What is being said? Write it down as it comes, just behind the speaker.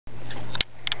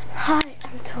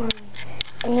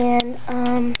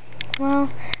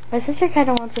sister kind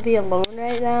of wants to be alone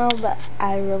right now, but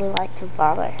I really like to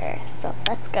bother her, so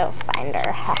let's go find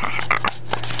her.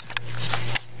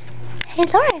 Hey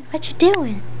Lauren, what you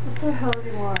doing? What the hell do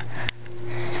you want?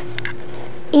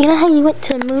 You know how you went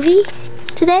to a movie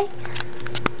today?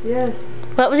 Yes.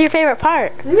 What was your favorite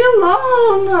part? Leave me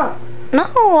alone!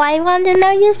 No, I wanted to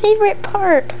know your favorite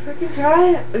part. Freaking try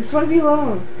it. I just want to be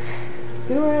alone.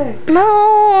 Get away.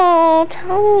 No,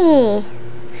 tell me.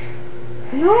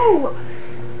 No!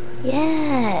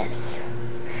 Yes.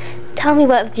 Tell me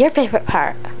what was your favorite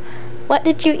part. What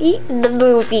did you eat in the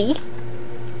movie?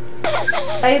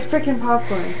 I ate freaking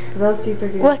popcorn. What else do you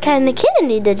freaking What kind of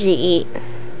candy did you eat?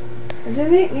 I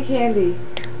didn't eat any candy.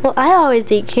 Well, I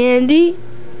always eat candy.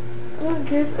 I don't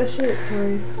give a shit,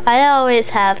 Tori. I always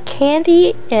have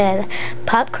candy and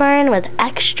popcorn with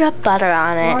extra butter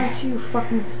on Why it. aren't you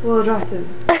fucking spoiled rotten?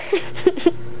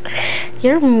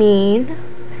 You're mean.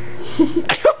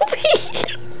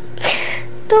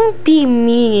 Don't be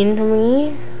mean to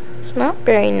me. It's not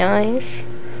very nice.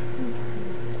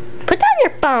 Put down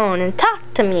your phone and talk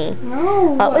to me.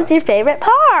 No. What was your favorite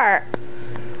part?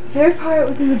 My favorite part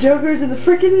was when the Joker's in the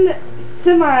freaking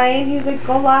semi and he was like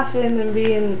all laughing and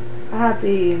being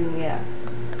happy and yeah.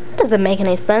 That doesn't make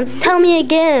any sense. Tell me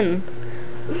again.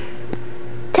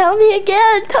 Tell me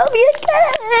again. Tell me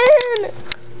again.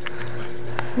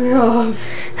 Piss me off.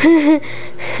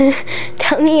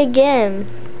 Tell me again.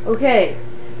 Okay.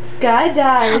 This guy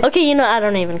dies. Okay, you know, I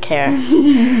don't even care. Get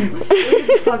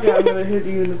the fuck out, I'm gonna hit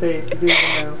you in the face. You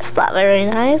know. It's not very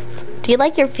nice. Do you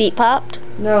like your feet popped?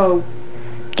 No.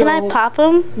 Can I pop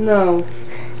them? No.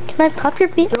 Can I pop your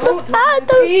feet? Don't Ah, pop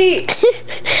my feet.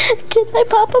 Can I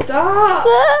pop them? Stop.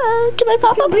 Ah, can I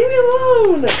pop them? Leave me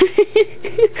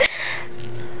alone.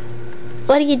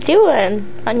 What are you doing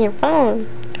on your phone?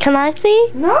 Can I see?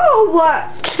 No.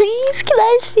 What? Please, can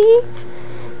I see?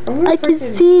 I can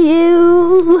freaking see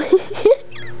you.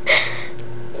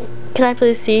 Can I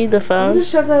please see the I'm phone? gonna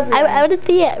shove that. I want to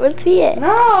see it. I want to see it.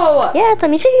 No. Yeah, let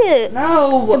me see it.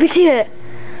 No. Let me see it.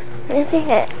 Let me see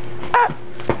it. Ah.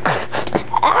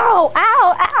 Ow!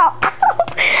 Ow! Ow!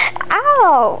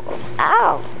 Ow!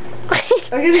 Ow!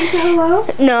 Are you gonna get the hell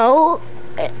out? No,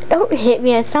 don't hit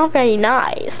me. It's not very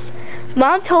nice.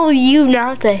 Mom told you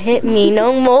not to hit me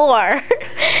no more.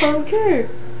 I don't care.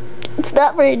 It's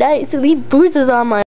not very nice to leave bruises on my